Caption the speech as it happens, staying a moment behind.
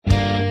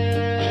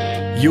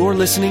You're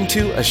listening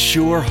to A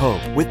Sure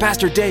Hope with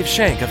Pastor Dave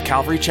Shank of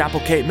Calvary Chapel,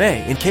 Cape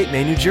May in Cape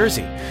May, New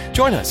Jersey.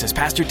 Join us as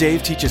Pastor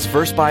Dave teaches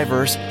verse by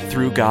verse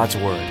through God's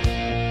Word.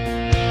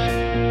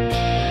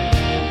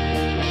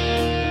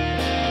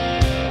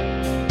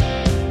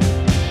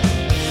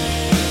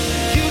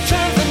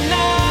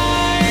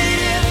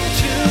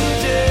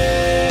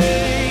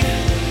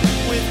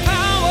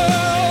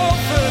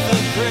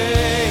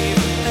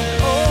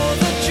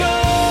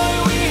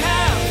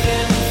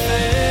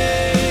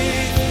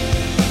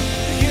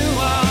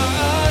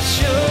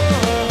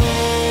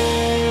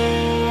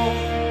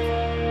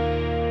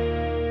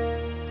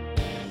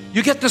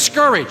 You get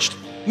discouraged.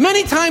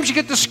 Many times you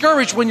get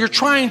discouraged when you're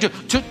trying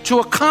to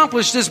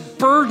accomplish this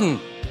burden.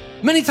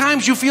 Many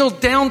times you feel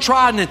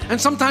downtrodden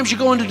and sometimes you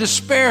go into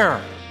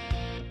despair.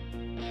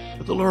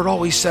 But the Lord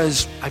always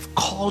says, I've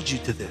called you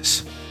to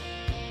this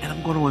and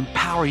I'm going to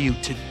empower you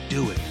to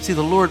do it. See,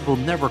 the Lord will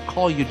never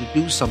call you to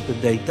do something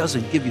that He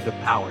doesn't give you the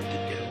power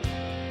to do.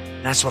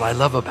 And that's what I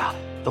love about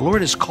it. The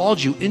Lord has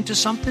called you into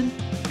something,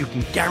 you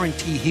can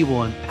guarantee He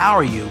will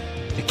empower you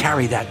to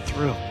carry that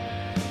through.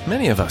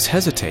 Many of us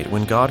hesitate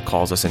when God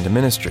calls us into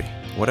ministry,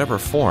 whatever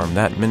form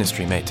that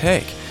ministry may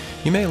take.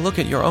 You may look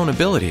at your own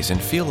abilities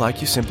and feel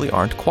like you simply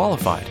aren't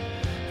qualified.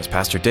 As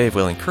Pastor Dave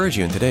will encourage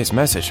you in today's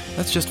message,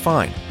 that's just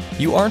fine.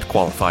 You aren't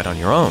qualified on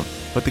your own,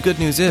 but the good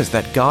news is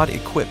that God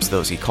equips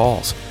those He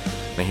calls.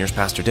 And here's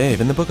Pastor Dave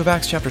in the book of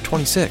Acts chapter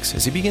 26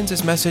 as he begins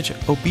his message,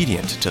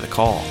 Obedient to the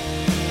Call.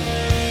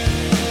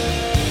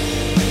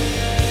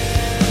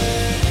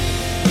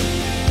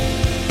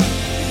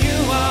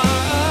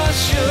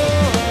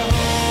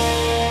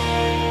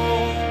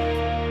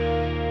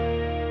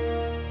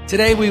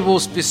 Today we will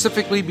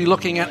specifically be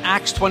looking at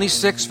Acts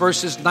 26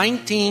 verses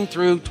 19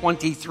 through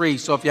 23.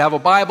 So if you have a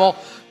Bible,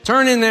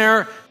 turn in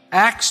there,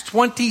 Acts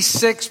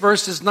 26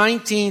 verses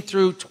 19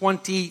 through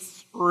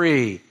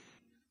 23.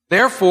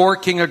 Therefore,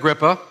 King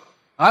Agrippa,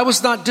 I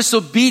was not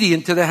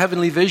disobedient to the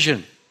heavenly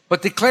vision,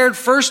 but declared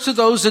first to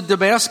those in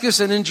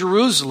Damascus and in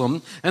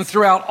Jerusalem and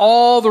throughout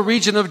all the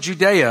region of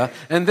Judea,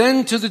 and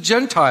then to the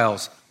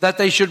Gentiles, that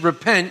they should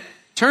repent,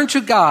 turn to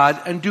God,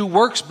 and do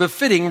works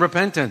befitting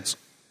repentance.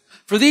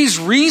 For these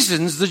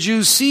reasons, the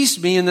Jews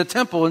seized me in the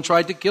temple and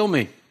tried to kill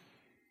me.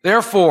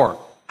 Therefore,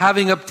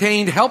 having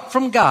obtained help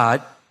from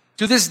God,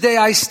 to this day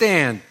I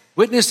stand,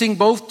 witnessing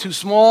both to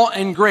small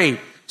and great,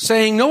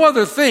 saying no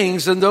other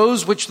things than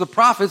those which the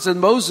prophets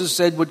and Moses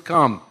said would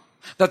come,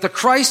 that the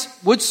Christ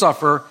would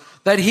suffer,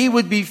 that He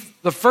would be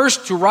the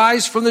first to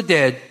rise from the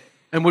dead,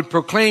 and would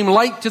proclaim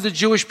light to the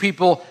Jewish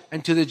people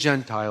and to the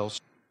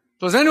Gentiles.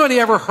 So has anybody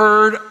ever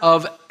heard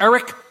of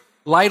Eric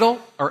Liddell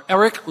or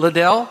Eric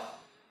Liddell?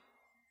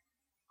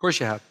 Of course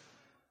you have.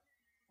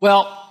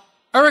 Well,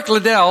 Eric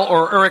Liddell,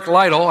 or Eric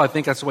Liddell, I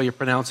think that's the way you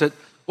pronounce it,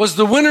 was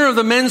the winner of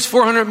the men's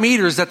 400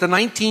 meters at the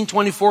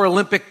 1924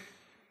 Olympic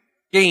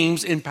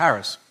Games in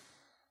Paris.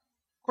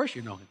 Of course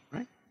you know him,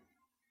 right?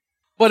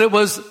 But it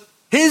was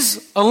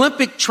his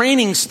Olympic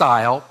training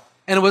style,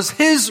 and it was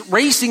his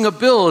racing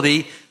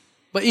ability,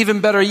 but even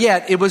better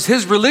yet, it was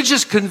his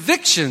religious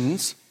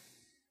convictions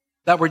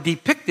that were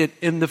depicted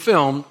in the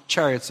film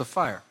Chariots of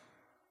Fire.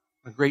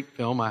 A great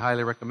film, I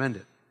highly recommend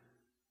it.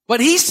 But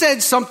he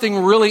said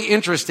something really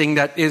interesting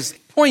that is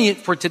poignant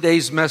for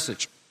today's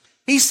message.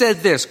 He said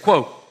this,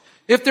 quote,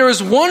 if there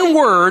is one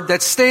word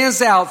that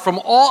stands out from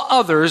all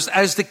others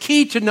as the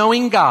key to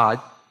knowing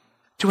God,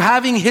 to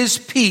having His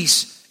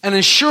peace and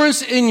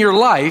assurance in your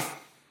life,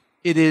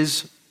 it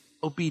is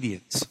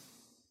obedience.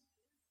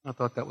 I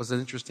thought that was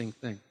an interesting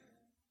thing.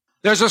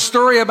 There's a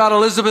story about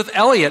Elizabeth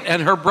Elliot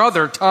and her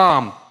brother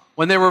Tom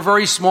when they were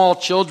very small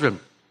children.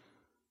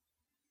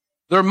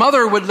 Their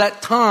mother would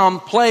let Tom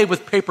play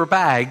with paper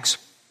bags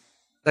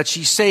that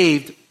she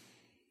saved,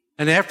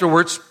 and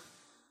afterwards,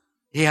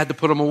 he had to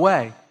put them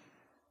away.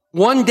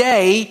 One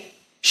day,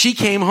 she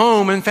came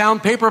home and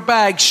found paper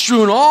bags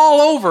strewn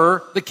all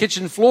over the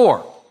kitchen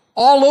floor.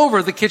 All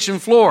over the kitchen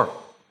floor.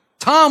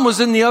 Tom was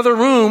in the other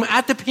room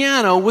at the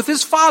piano with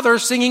his father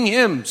singing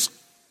hymns.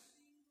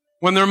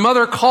 When their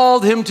mother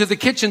called him to the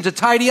kitchen to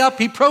tidy up,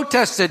 he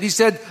protested. He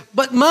said,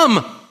 but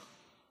Mom,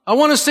 I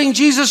want to sing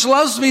Jesus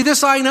Loves Me,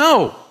 This I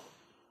Know.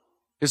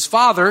 His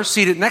father,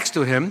 seated next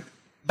to him,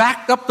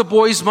 backed up the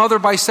boy's mother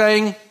by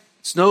saying,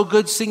 it's no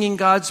good singing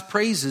God's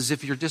praises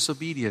if you're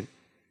disobedient.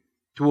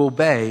 To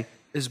obey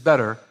is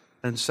better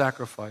than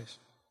sacrifice.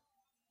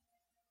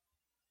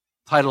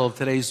 The title of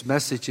today's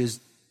message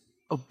is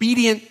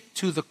Obedient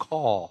to the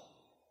Call.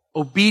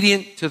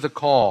 Obedient to the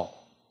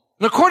Call.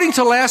 And according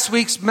to last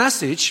week's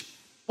message,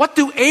 what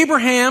do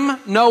Abraham,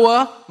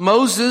 Noah,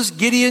 Moses,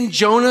 Gideon,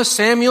 Jonah,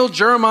 Samuel,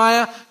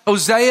 Jeremiah,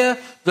 Hosea,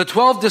 the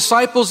 12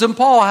 disciples, and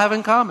Paul have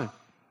in common?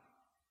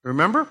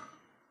 Remember?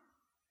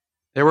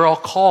 They were all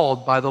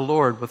called by the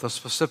Lord with a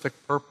specific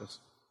purpose.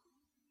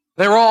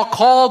 They were all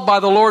called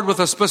by the Lord with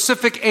a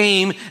specific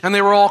aim, and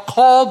they were all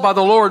called by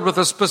the Lord with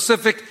a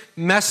specific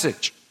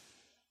message.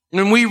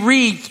 And we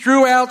read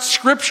throughout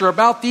Scripture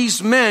about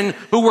these men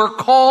who were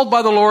called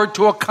by the Lord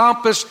to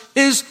accomplish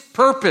His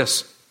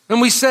purpose. And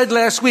we said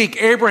last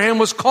week, Abraham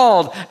was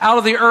called out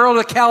of the Ur of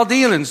the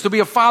Chaldeans to be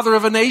a father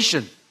of a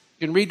nation.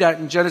 You can read that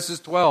in Genesis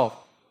 12.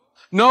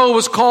 Noah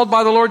was called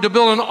by the Lord to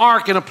build an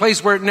ark in a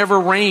place where it never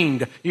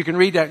rained. You can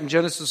read that in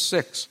Genesis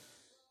 6.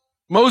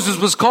 Moses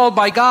was called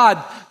by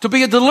God to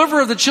be a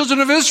deliverer of the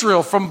children of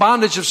Israel from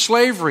bondage of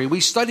slavery. We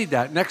studied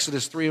that in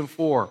Exodus 3 and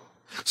 4.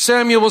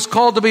 Samuel was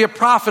called to be a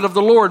prophet of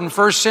the Lord in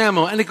 1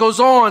 Samuel. And it goes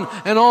on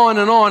and on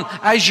and on.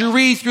 As you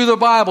read through the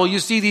Bible, you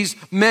see these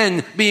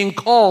men being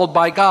called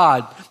by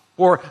God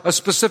for a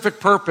specific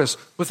purpose,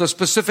 with a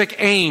specific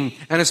aim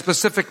and a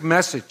specific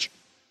message.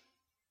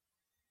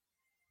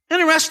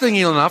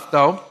 Interestingly enough,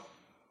 though,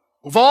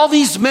 of all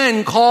these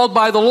men called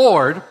by the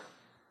Lord,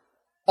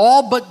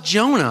 all but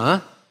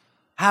Jonah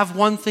have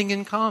one thing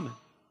in common.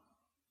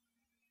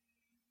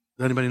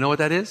 Does anybody know what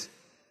that is?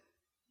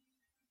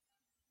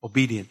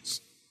 Obedience.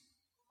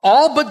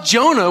 All but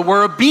Jonah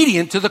were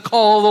obedient to the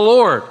call of the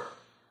Lord.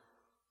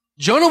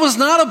 Jonah was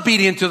not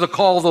obedient to the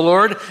call of the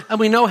Lord, and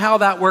we know how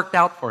that worked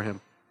out for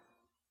him.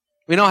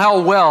 We know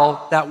how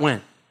well that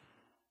went.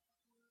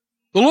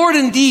 The Lord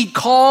indeed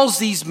calls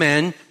these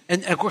men,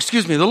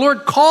 the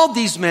Lord called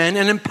these men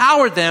and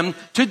empowered them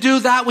to do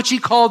that which He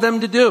called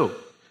them to do.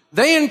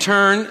 They in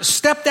turn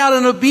stepped out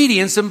in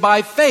obedience, and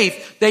by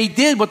faith they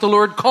did what the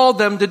Lord called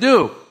them to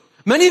do.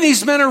 Many of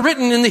these men are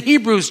written in the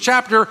Hebrews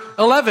chapter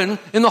 11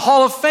 in the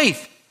Hall of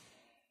Faith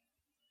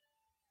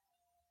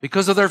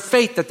because of their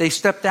faith that they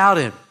stepped out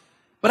in.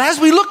 But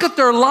as we look at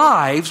their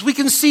lives, we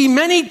can see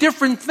many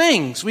different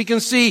things. We can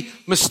see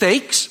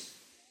mistakes.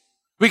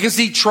 We can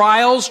see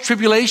trials,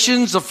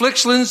 tribulations,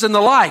 afflictions, and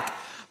the like.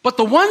 But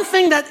the one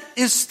thing that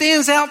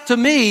stands out to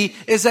me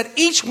is that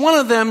each one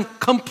of them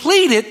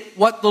completed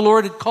what the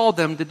Lord had called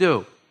them to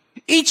do.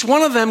 Each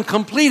one of them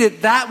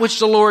completed that which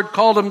the Lord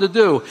called them to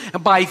do.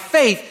 And by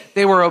faith,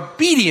 they were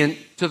obedient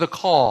to the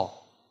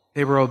call.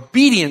 They were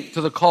obedient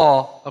to the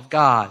call of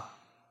God.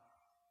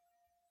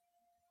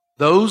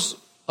 Those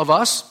of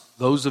us,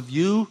 those of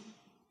you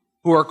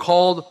who are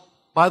called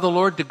by the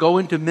Lord to go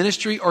into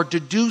ministry or to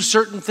do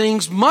certain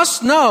things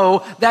must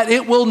know that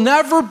it will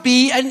never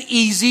be an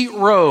easy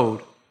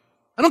road.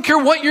 I don't care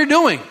what you're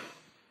doing,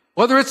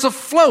 whether it's a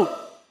float,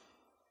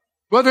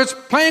 whether it's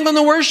playing on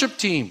the worship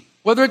team,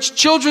 whether it's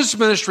children's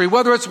ministry,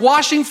 whether it's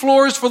washing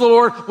floors for the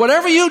Lord,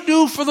 whatever you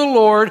do for the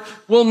Lord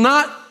will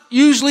not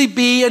usually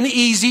be an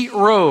easy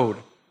road.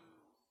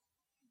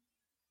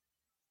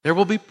 There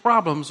will be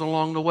problems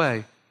along the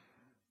way.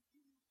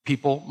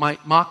 People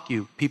might mock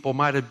you. People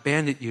might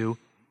abandon you.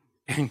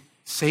 And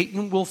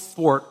Satan will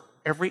thwart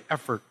every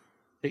effort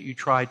that you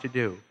try to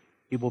do.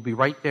 He will be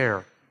right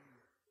there.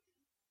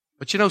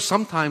 But you know,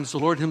 sometimes the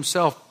Lord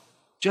Himself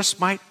just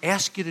might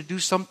ask you to do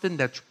something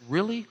that's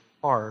really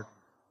hard.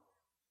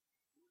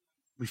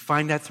 We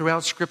find that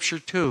throughout Scripture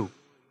too.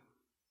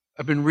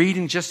 I've been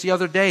reading just the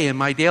other day in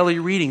my daily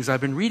readings, I've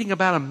been reading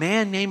about a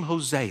man named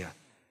Hosea,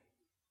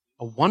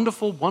 a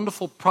wonderful,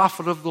 wonderful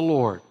prophet of the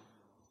Lord.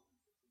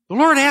 The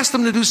Lord asked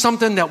him to do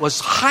something that was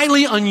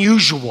highly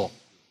unusual.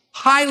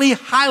 Highly,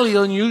 highly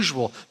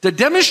unusual. To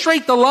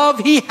demonstrate the love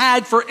He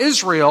had for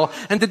Israel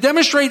and to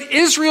demonstrate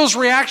Israel's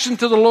reaction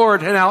to the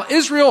Lord and how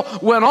Israel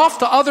went off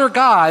to other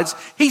gods,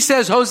 He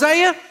says,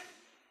 Hosea,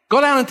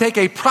 go down and take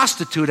a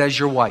prostitute as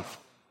your wife.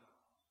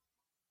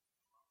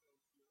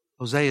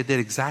 Hosea did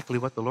exactly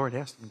what the Lord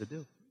asked him to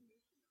do.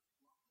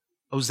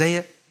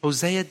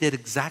 Hosea did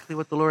exactly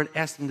what the Lord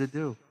asked him to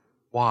do.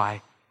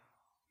 Why?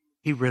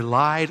 He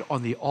relied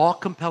on the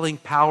all-compelling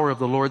power of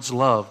the Lord's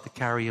love to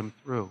carry him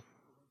through.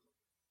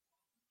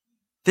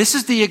 This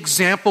is the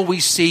example we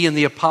see in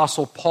the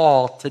Apostle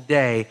Paul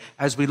today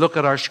as we look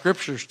at our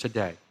scriptures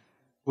today.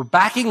 We're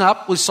backing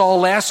up. We saw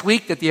last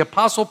week that the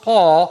Apostle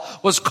Paul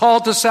was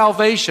called to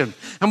salvation.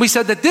 And we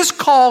said that this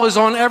call is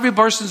on every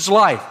person's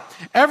life.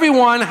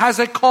 Everyone has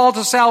a call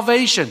to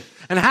salvation.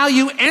 And how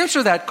you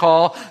answer that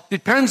call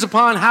depends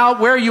upon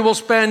where you will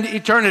spend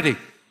eternity.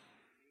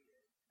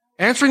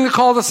 Answering the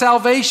call to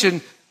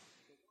salvation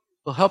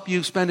will help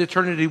you spend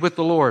eternity with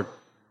the Lord.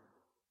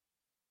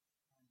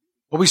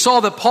 Well, we saw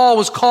that Paul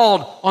was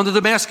called on the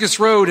Damascus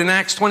Road in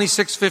Acts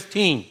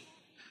 26:15.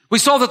 We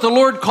saw that the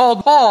Lord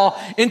called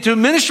Paul into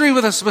ministry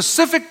with a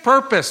specific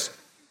purpose,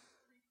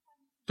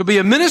 to be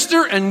a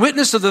minister and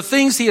witness of the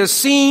things he has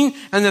seen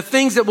and the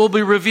things that will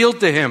be revealed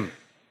to him.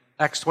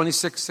 Acts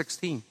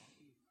 26:16.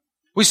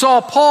 We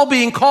saw Paul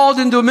being called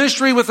into a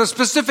ministry with a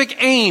specific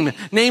aim,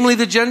 namely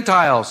the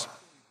Gentiles.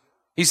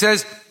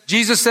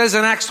 Jesus says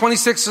in Acts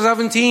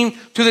 26:17,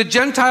 to the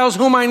Gentiles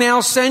whom I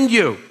now send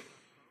you.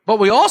 But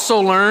we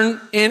also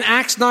learn in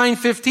Acts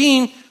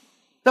 9:15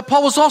 that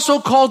Paul was also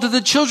called to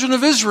the children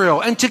of Israel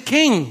and to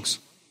kings.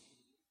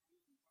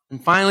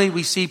 And finally,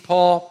 we see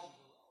Paul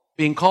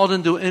being called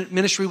into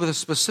ministry with a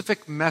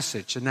specific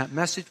message, and that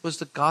message was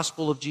the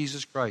gospel of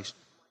Jesus Christ.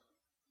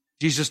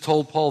 Jesus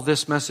told Paul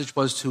this message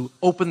was to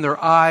open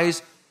their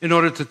eyes in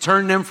order to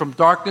turn them from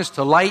darkness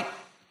to light,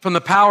 from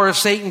the power of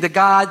Satan to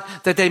God,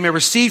 that they may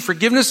receive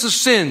forgiveness of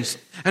sins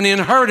and the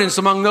inheritance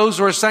among those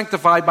who are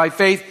sanctified by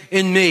faith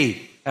in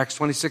me. Acts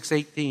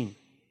 26:18.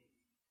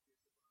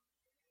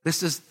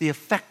 This is the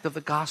effect of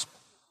the gospel,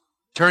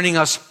 turning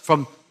us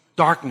from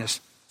darkness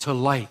to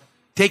light,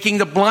 taking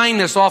the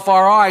blindness off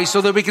our eyes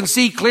so that we can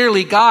see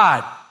clearly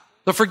God,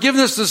 the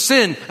forgiveness of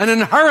sin, an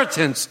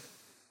inheritance,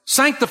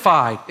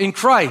 sanctified in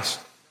Christ.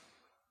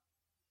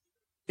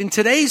 In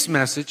today's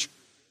message,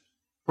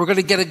 we're going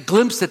to get a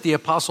glimpse at the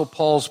Apostle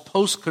Paul's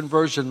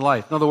post-conversion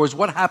life. In other words,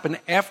 what happened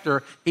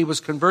after he was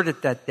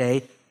converted that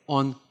day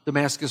on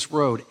Damascus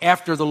Road,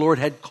 after the Lord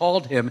had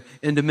called him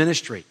into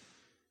ministry.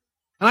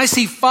 And I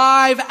see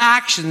 5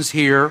 actions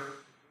here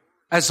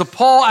as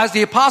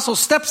the apostle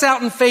steps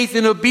out in faith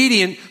and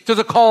obedient to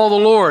the call of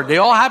the Lord. They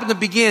all happen to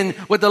begin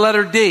with the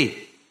letter D.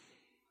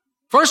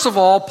 First of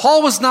all,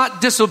 Paul was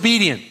not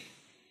disobedient.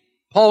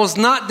 Paul was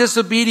not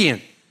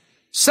disobedient.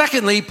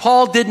 Secondly,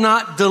 Paul did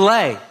not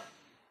delay.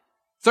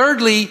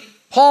 Thirdly,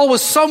 Paul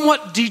was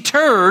somewhat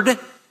deterred.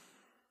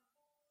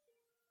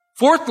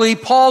 Fourthly,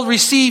 Paul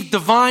received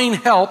divine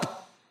help.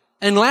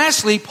 And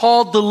lastly,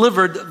 Paul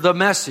delivered the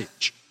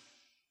message.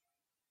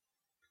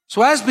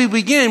 So as we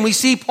begin, we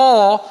see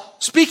Paul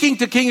speaking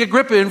to King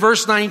Agrippa in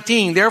verse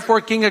 19.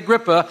 Therefore, King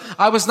Agrippa,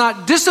 I was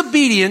not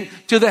disobedient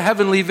to the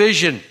heavenly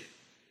vision.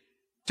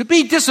 To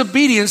be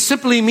disobedient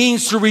simply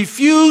means to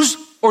refuse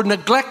or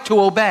neglect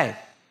to obey,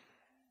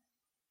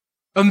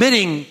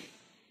 omitting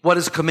what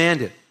is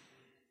commanded.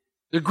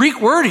 The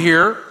Greek word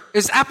here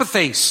is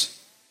apathes,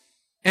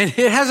 and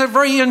it has a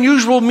very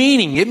unusual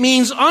meaning. It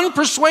means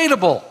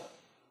unpersuadable,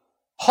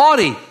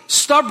 haughty,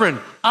 stubborn,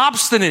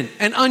 obstinate,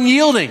 and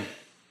unyielding.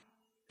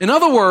 In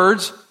other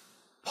words,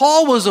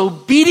 Paul was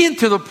obedient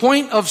to the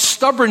point of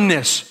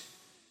stubbornness.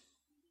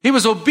 He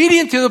was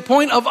obedient to the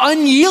point of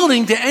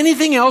unyielding to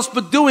anything else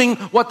but doing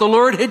what the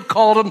Lord had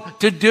called him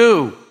to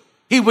do.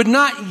 He would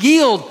not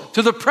yield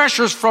to the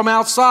pressures from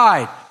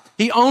outside.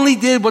 He only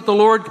did what the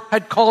Lord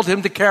had called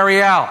him to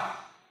carry out.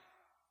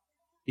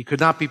 He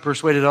could not be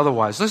persuaded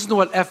otherwise. Listen to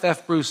what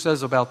F.F. Bruce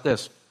says about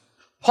this.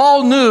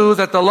 Paul knew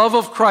that the love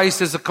of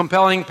Christ is a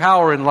compelling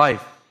power in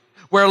life.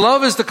 Where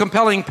love is the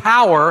compelling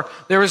power,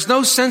 there is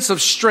no sense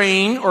of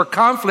strain or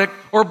conflict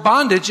or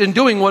bondage in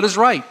doing what is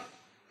right.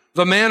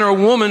 The man or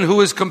woman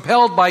who is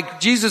compelled by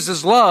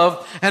Jesus'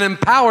 love and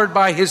empowered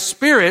by his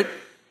Spirit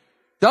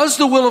does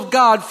the will of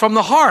God from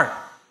the heart.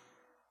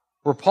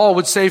 Where Paul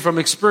would say from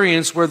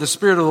experience, where the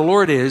Spirit of the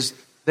Lord is,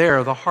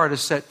 there the heart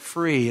is set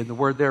free. And the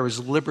word there is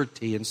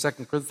liberty in 2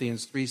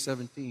 Corinthians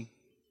 3:17.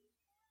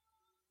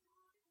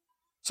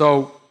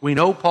 So we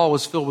know Paul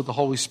was filled with the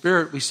Holy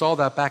Spirit. We saw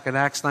that back in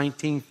Acts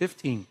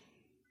 19:15.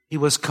 He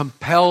was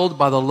compelled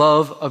by the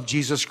love of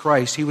Jesus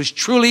Christ. He was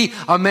truly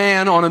a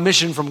man on a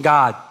mission from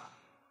God.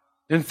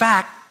 In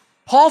fact,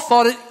 Paul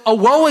thought it a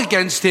woe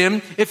against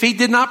him if he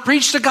did not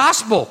preach the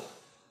gospel.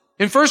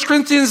 In 1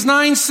 Corinthians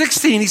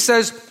 9:16, he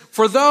says,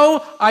 for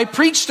though I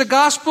preach the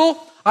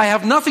gospel, I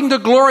have nothing to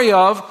glory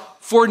of,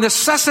 for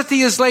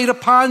necessity is laid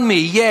upon me.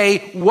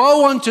 Yea,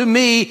 woe unto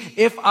me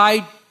if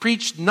I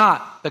preach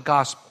not the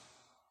gospel.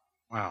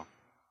 Wow.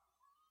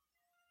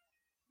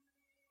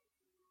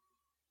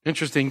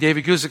 Interesting.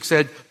 David Guzik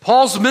said,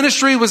 Paul's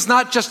ministry was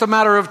not just a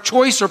matter of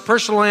choice or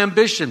personal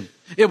ambition.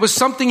 It was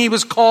something he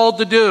was called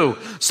to do,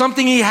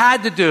 something he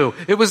had to do.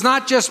 It was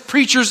not just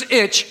preacher's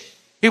itch.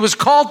 He was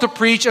called to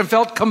preach and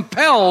felt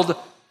compelled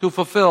to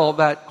fulfill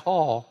that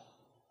call.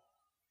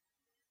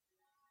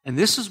 And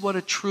this is what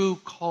a true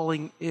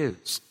calling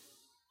is.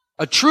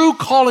 A true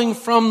calling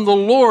from the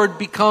Lord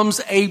becomes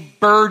a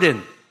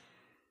burden.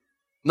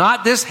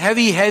 Not this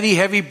heavy, heavy,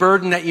 heavy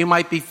burden that you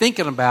might be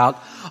thinking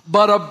about,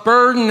 but a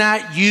burden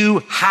that you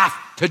have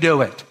to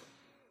do it.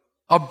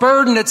 A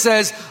burden that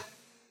says,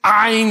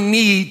 I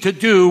need to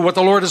do what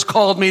the Lord has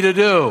called me to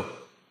do.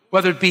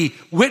 Whether it be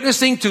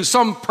witnessing to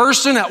some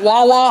person at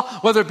Wawa,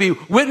 whether it be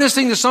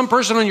witnessing to some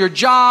person on your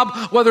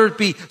job, whether it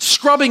be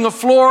scrubbing a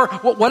floor,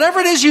 whatever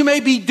it is you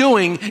may be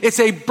doing, it's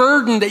a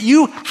burden that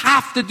you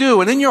have to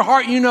do. And in your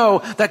heart you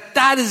know that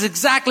that is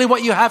exactly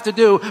what you have to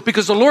do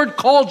because the Lord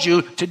called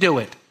you to do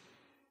it.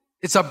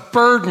 It's a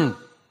burden,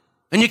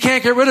 and you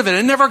can't get rid of it.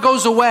 It never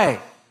goes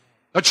away.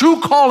 A true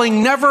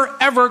calling never,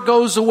 ever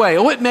goes away.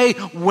 Oh, it may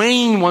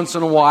wane once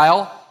in a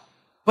while,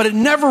 but it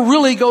never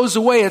really goes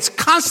away. It's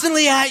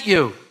constantly at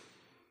you.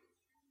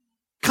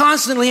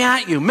 Constantly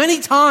at you.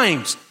 Many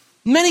times,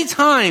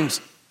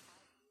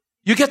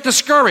 you get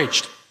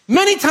discouraged.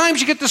 Many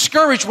times you get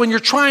discouraged when you're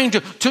trying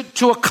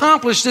to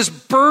accomplish this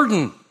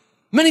burden.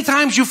 Many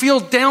times you feel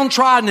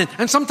downtrodden,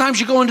 and sometimes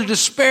you go into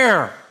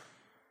despair.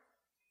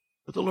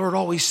 But the Lord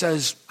always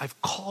says, I've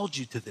called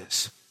you to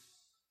this,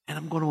 and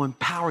I'm going to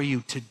empower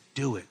you to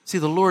do it. See,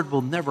 the Lord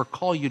will never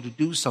call you to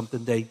do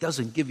something that He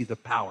doesn't give you the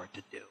power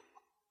to do.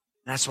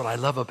 That's what I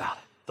love about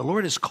it. The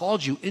Lord has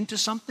called you into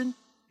something,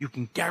 you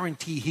can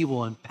guarantee He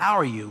will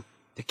empower you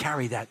to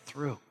carry that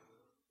through.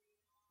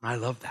 And I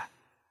love that.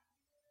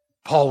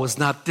 Paul was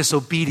not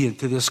disobedient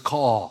to this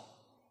call.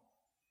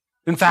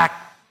 In fact,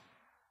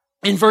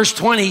 in verse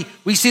 20,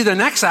 we see the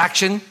next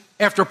action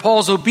after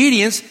Paul's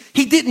obedience.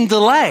 He didn't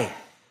delay.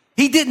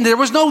 There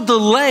was no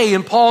delay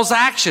in Paul's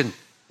action.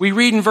 We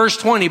read in verse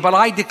 20, "But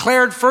I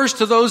declared first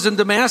to those in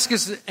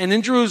Damascus and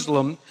in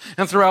Jerusalem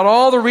and throughout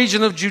all the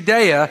region of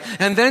Judea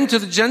and then to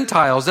the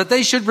Gentiles that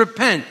they should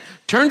repent,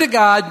 turn to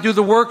God, and do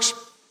the works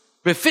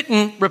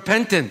befitting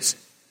repentance."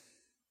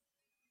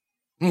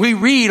 We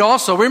read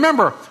also,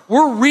 remember,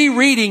 we're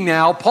rereading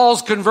now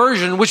Paul's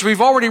conversion, which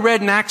we've already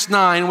read in Acts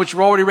 9, which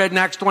we've already read in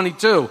Acts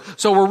 22.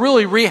 So we're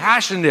really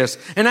rehashing this.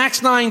 In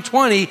Acts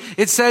 9:20,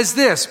 it says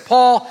this: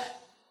 Paul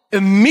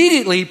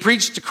immediately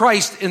preached to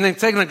Christ in the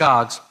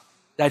synagogues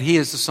that he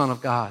is the Son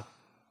of God.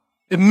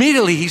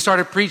 Immediately he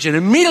started preaching.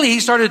 Immediately he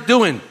started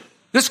doing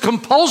this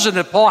compulsion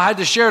that Paul had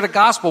to share the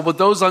gospel with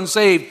those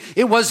unsaved.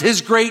 It was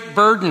his great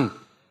burden.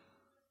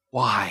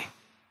 Why?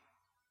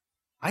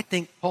 I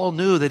think Paul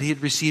knew that he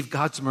had received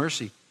God's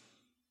mercy.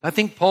 I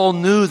think Paul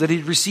knew that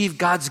he'd received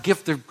God's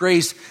gift of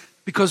grace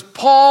because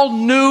Paul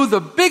knew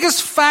the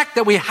biggest fact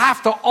that we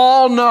have to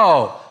all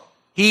know.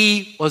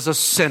 He was a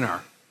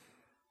sinner.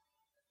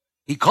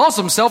 He calls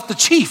himself the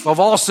chief of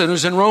all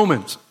sinners in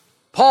Romans.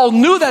 Paul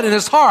knew that in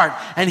his heart,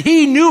 and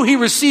he knew he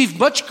received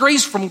much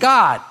grace from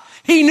God.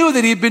 He knew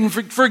that he had been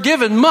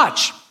forgiven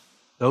much.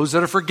 Those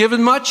that are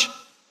forgiven much,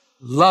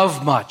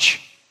 love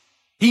much.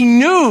 He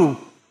knew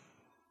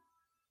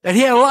that he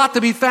had a lot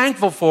to be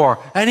thankful for,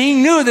 and he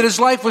knew that his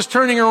life was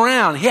turning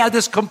around. He had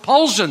this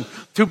compulsion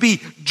to be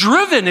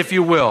driven, if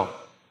you will.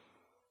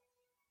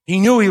 He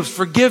knew he was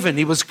forgiven.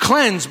 He was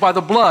cleansed by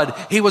the blood.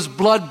 He was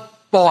blood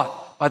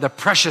bought by the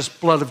precious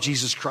blood of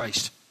Jesus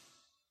Christ.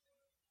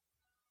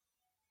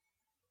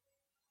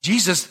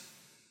 Jesus,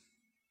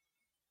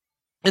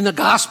 in the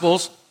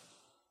Gospels,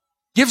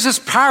 gives this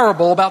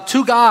parable about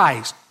two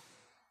guys.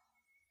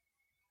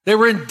 They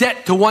were in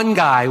debt to one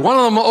guy. One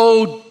of them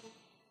owed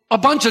a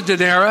bunch of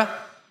denarii, and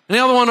the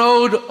other one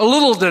owed a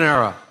little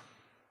denarii.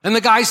 And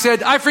the guy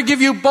said, "I forgive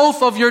you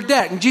both of your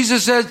debt." And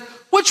Jesus said,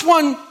 which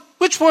one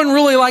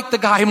really liked the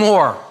guy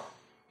more?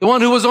 The one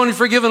who was only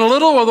forgiven a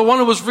little or the one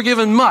who was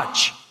forgiven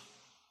much?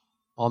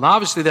 Well, and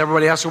obviously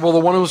everybody asked, well,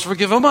 the one who was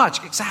forgiven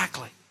much.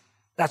 Exactly.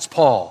 That's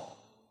Paul.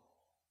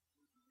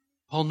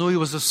 Paul knew he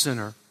was a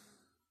sinner.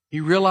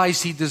 He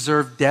realized he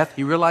deserved death.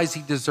 He realized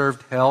he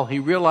deserved hell. He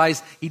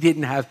realized he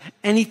didn't have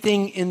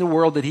anything in the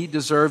world that he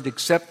deserved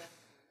except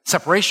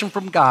separation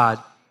from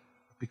God.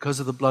 Because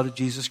of the blood of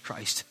Jesus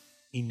Christ,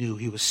 he knew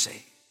he was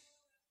saved.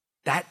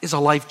 That is a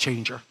life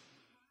changer.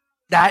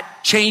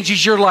 That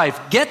changes your life.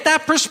 Get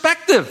that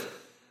perspective.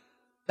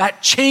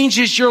 That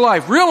changes your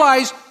life.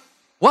 Realize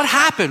what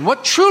happened,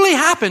 what truly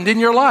happened in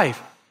your life.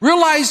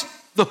 Realize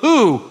the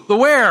who, the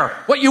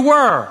where, what you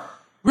were.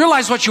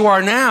 Realize what you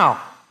are now.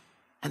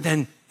 And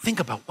then think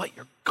about what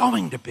you're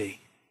going to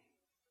be.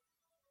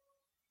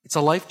 It's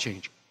a life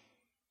changer.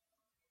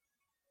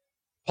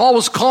 Paul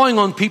was calling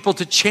on people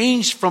to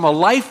change from a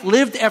life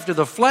lived after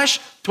the flesh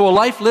to a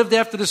life lived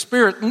after the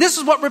Spirit. And this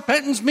is what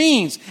repentance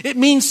means. It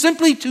means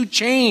simply to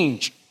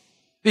change.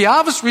 The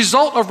obvious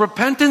result of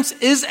repentance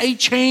is a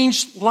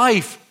changed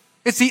life.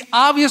 It's the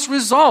obvious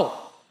result.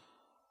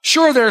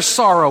 Sure, there's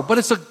sorrow, but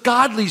it's a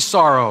godly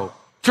sorrow.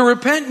 To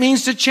repent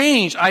means to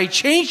change. I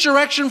change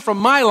direction from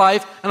my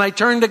life and I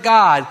turn to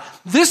God.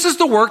 This is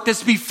the work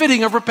that's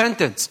befitting of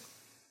repentance.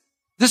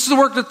 This is the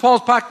work that Paul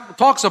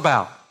talks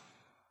about.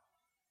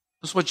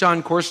 This is what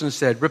John Corson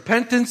said.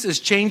 Repentance is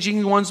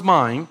changing one's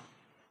mind.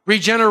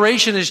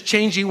 Regeneration is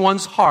changing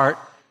one's heart.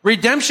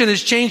 Redemption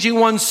is changing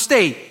one's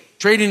state.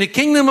 Trading the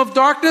kingdom of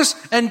darkness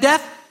and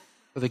death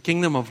for the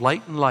kingdom of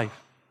light and life.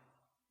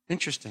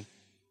 Interesting.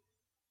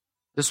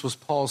 This was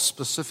Paul's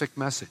specific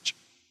message,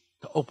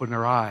 to open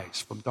their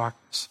eyes from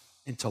darkness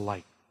into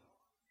light.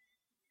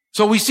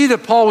 So we see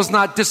that Paul was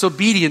not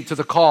disobedient to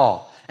the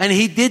call, and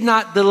he did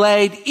not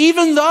delay,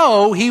 even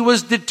though he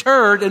was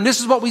deterred. And this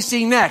is what we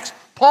see next.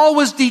 Paul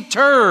was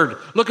deterred.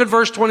 Look at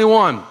verse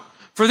 21.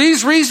 For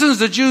these reasons,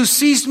 the Jews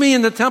seized me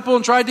in the temple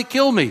and tried to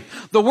kill me.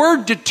 The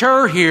word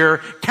deter here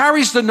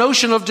carries the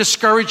notion of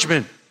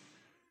discouragement.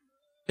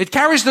 It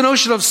carries the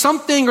notion of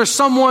something or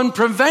someone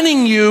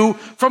preventing you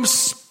from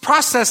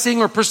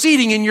processing or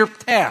proceeding in your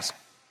task.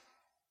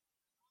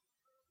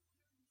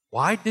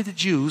 Why did the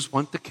Jews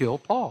want to kill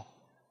Paul?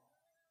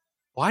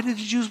 Why did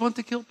the Jews want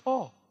to kill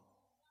Paul?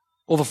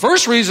 Well, the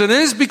first reason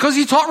is because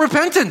he taught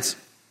repentance.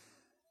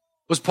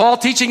 Was Paul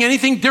teaching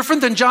anything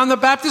different than John the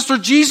Baptist or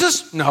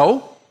Jesus?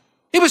 No.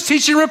 He was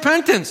teaching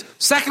repentance.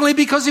 Secondly,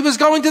 because he was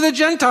going to the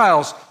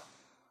Gentiles.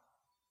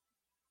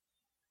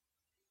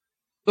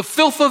 The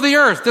filth of the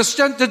earth,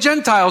 the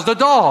Gentiles, the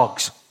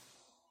dogs.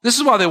 This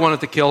is why they wanted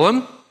to kill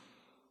him.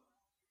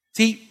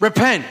 See,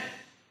 repent.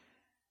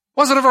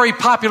 Wasn't a very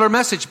popular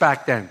message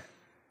back then.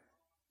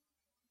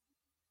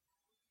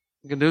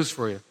 Good news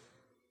for you.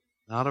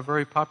 Not a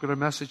very popular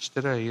message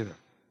today either.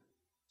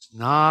 It's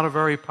not a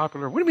very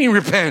popular. What do you mean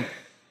repent?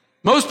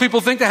 Most people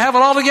think they have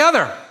it all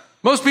together.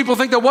 Most people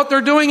think that what they're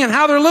doing and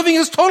how they're living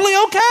is totally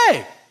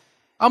okay.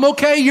 I'm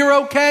okay, you're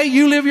okay,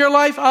 you live your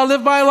life, I'll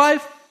live my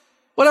life.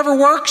 Whatever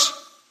works.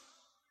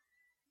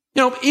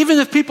 You know, even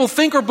if people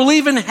think or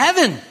believe in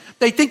heaven,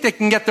 they think they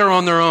can get there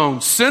on their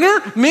own.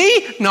 Sinner?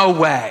 Me? No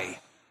way.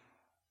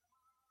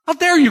 How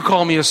dare you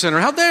call me a sinner?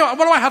 How dare?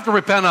 What do I have to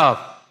repent of?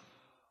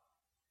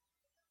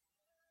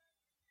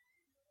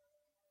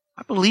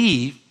 I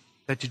believe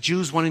that the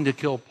Jews wanting to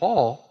kill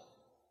Paul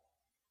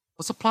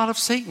was a plot of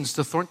Satan's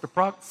to thwart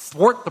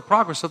the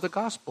progress of the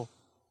gospel.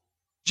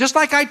 Just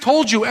like I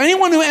told you,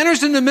 anyone who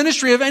enters into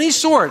ministry of any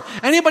sort,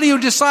 anybody who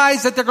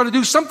decides that they're going to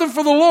do something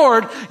for the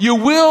Lord, you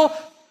will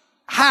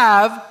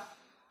have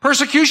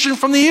persecution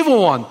from the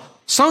evil one.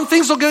 Some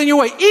things will get in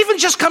your way, even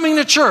just coming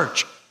to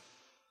church.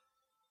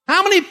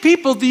 How many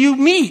people do you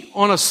meet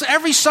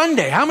every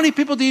Sunday? How many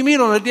people do you meet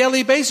on a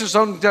daily basis?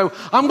 I'm going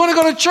to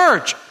go to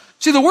church.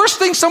 See, the worst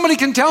thing somebody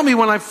can tell me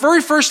when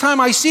very first time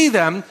I see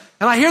them,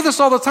 and I hear this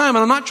all the time,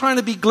 and I'm not trying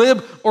to be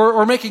glib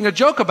or making a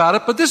joke about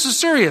it, but this is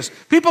serious.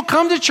 People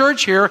come to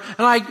church here,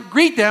 and I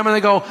greet them, and they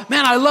go,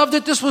 man, I loved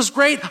it. This was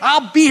great.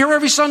 I'll be here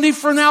every Sunday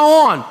from now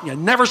on. You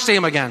never see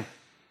them again.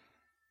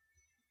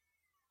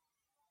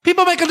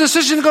 People make a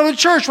decision to go to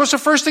church. What's the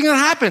first thing that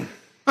happened?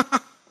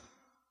 What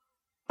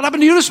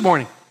happened to you this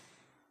morning?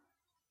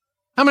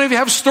 How many of you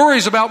have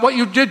stories about what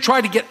you did try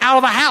to get out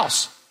of the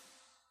house?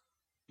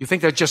 You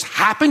think that just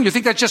happened? You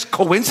think that's just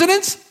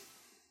coincidence?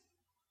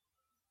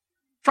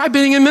 Try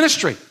being in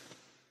ministry.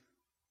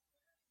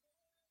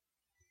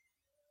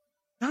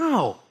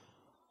 No.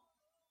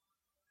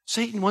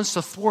 Satan wants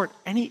to thwart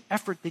any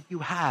effort that you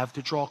have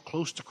to draw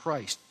close to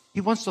Christ.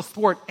 He wants to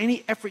thwart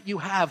any effort you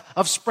have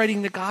of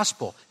spreading the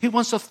gospel. He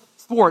wants to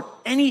thwart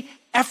any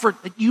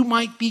effort that you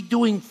might be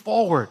doing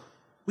forward.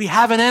 We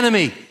have an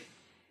enemy.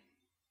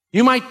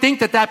 You might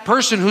think that that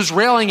person who's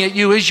railing at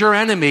you is your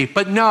enemy,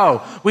 but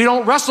no, we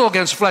don't wrestle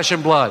against flesh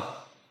and blood.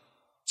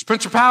 It's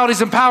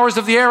principalities and powers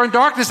of the air and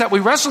darkness that we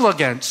wrestle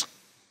against.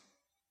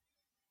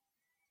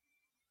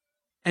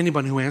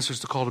 Anyone who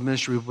answers the call to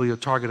ministry will be a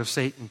target of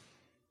Satan.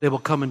 They will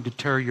come and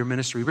deter your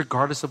ministry,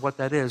 regardless of what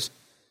that is.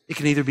 It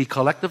can either be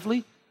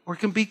collectively or it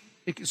can be,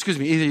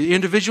 either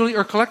individually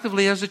or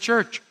collectively as a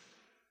church.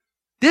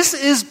 This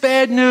is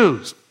bad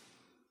news.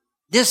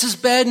 This is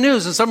bad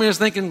news. And somebody is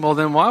thinking, well,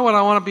 then why would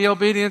I want to be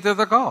obedient to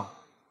the call?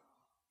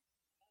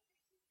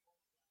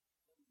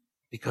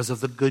 Because of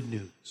the good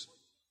news.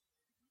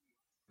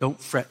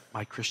 Don't fret,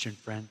 my Christian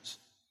friends,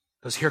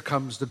 because here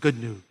comes the good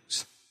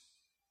news.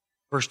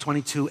 Verse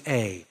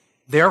 22a,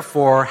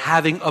 therefore,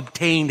 having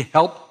obtained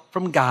help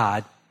from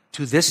God,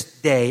 to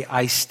this day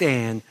I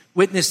stand,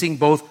 witnessing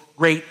both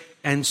great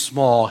and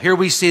small. Here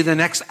we see the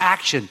next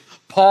action.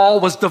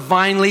 Paul was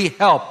divinely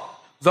helped.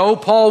 Though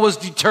Paul was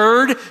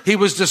deterred, he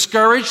was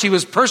discouraged, he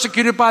was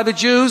persecuted by the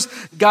Jews,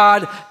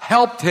 God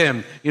helped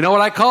him. You know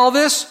what I call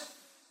this?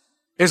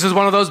 This is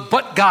one of those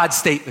but God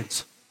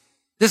statements.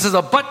 This is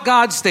a but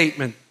God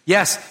statement.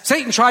 Yes,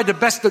 Satan tried the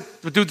best to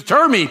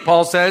deter me,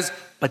 Paul says,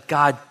 but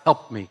God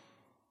helped me.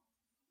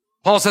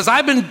 Paul says,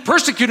 I've been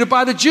persecuted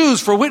by the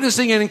Jews for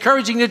witnessing and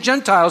encouraging the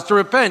Gentiles to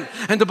repent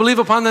and to believe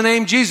upon the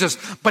name Jesus,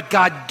 but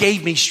God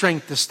gave me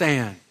strength to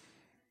stand.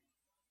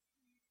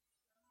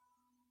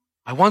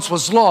 I once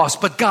was lost,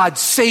 but God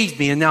saved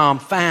me, and now I'm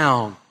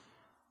found.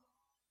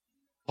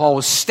 Paul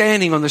was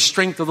standing on the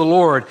strength of the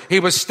Lord. He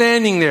was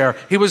standing there.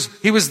 He was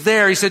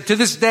there. He said, to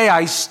this day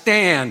I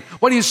stand.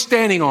 What are you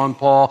standing on,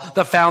 Paul?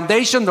 The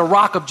foundation, the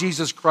rock of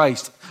Jesus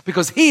Christ.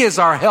 Because he is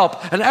our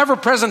help, an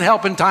ever-present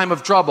help in time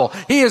of trouble.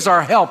 He is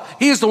our help.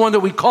 He is the one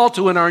that we call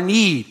to in our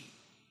need.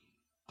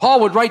 Paul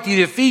would write to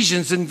the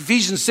Ephesians in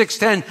Ephesians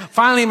 6:10,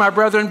 finally, my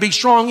brethren, be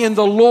strong in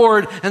the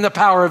Lord and the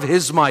power of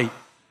his might.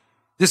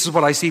 This is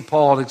what I see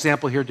Paul, an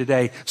example here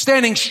today.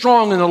 Standing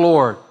strong in the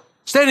Lord.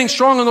 Standing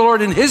strong in the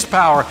Lord in his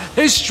power,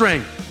 his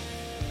strength.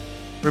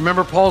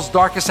 Remember Paul's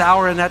darkest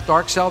hour in that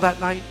dark cell that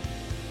night?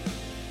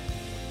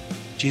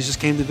 Jesus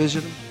came to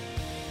visit him.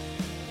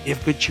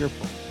 If good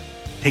cheerful.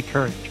 Take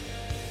courage.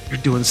 You're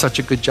doing such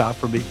a good job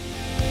for me.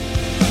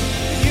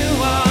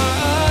 You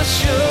are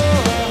sure.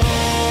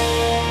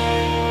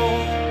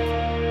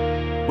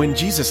 When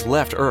Jesus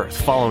left earth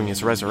following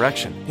his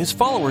resurrection, his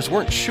followers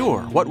weren't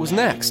sure what was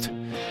next.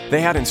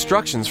 They had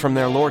instructions from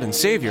their Lord and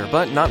Savior,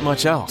 but not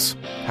much else.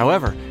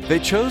 However, they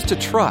chose to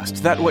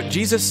trust that what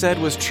Jesus said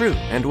was true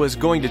and was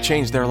going to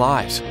change their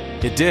lives.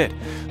 It did.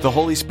 The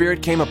Holy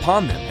Spirit came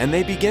upon them, and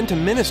they began to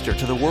minister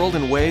to the world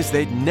in ways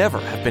they'd never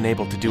have been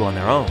able to do on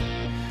their own.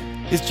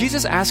 Is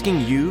Jesus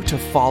asking you to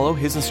follow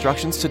his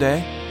instructions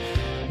today?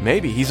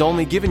 Maybe he's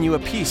only given you a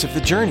piece of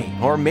the journey,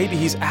 or maybe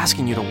he's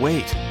asking you to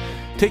wait.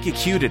 Take a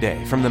cue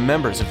today from the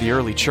members of the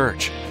early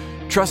church.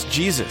 Trust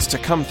Jesus to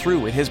come through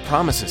with his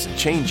promises and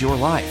change your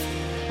life.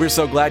 We're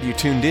so glad you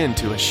tuned in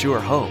to A Sure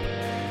Hope.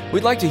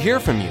 We'd like to hear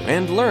from you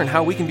and learn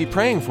how we can be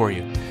praying for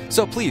you.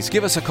 So please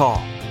give us a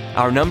call.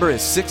 Our number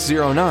is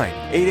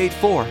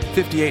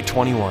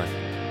 609-884-5821.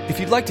 If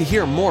you'd like to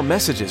hear more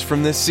messages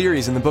from this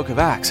series in the book of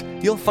Acts,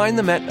 you'll find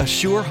them at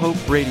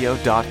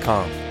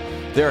ASureHopeRadio.com.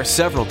 There are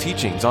several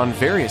teachings on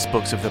various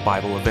books of the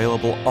Bible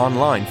available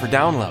online for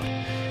download,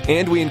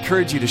 and we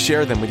encourage you to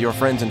share them with your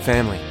friends and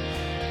family.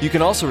 You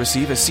can also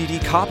receive a CD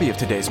copy of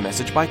today's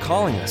message by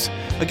calling us.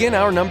 Again,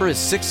 our number is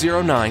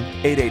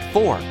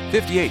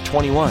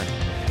 609-884-5821.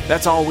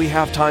 That's all we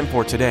have time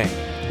for today.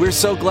 We're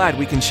so glad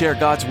we can share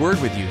God's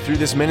Word with you through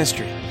this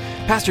ministry.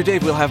 Pastor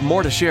Dave will have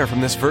more to share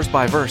from this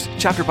verse-by-verse,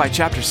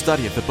 chapter-by-chapter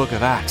study of the book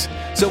of Acts.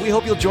 So we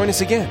hope you'll join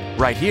us again,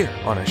 right here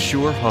on A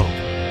Sure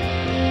Hope.